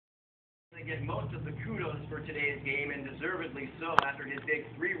to get most of the kudos for today's game, and deservedly so after his big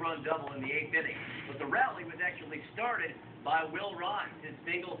 3-run double in the 8th inning. But the rally was actually started by Will Rhymes. His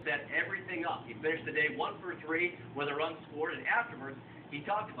single set everything up. He finished the day 1 for 3 with a run scored, and afterwards he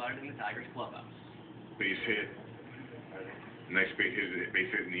talked about it in the Tigers clubhouse. Base hit. Nice base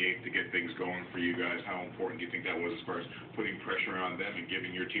hit in the 8th to get things going for you guys. How important do you think that was as far as putting pressure on them and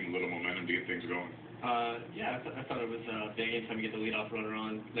giving your team a little momentum to get things going? Yeah, I thought it was big. Anytime you get the leadoff runner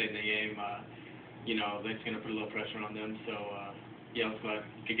on late in the game, that's going to put a little pressure on them. So, yeah, I was glad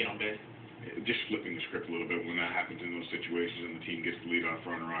to get on base. Just flipping the script a little bit, when that happens in those situations and the team gets the leadoff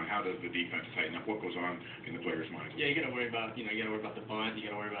runner on, how does the defense tighten up? What goes on in the players' minds? Yeah, you got to worry about, you got to worry about the bunt. You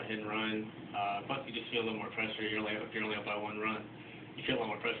got to worry about hit and run. Plus, you just feel a little more pressure. If you're only up by 1 run, you feel a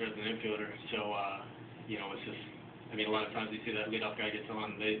lot more pressure as an infielder. So, it's just, a lot of times you see that leadoff guy gets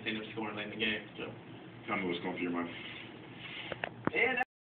on, they end up scoring late in the game. So, tell me what's going through your mind. And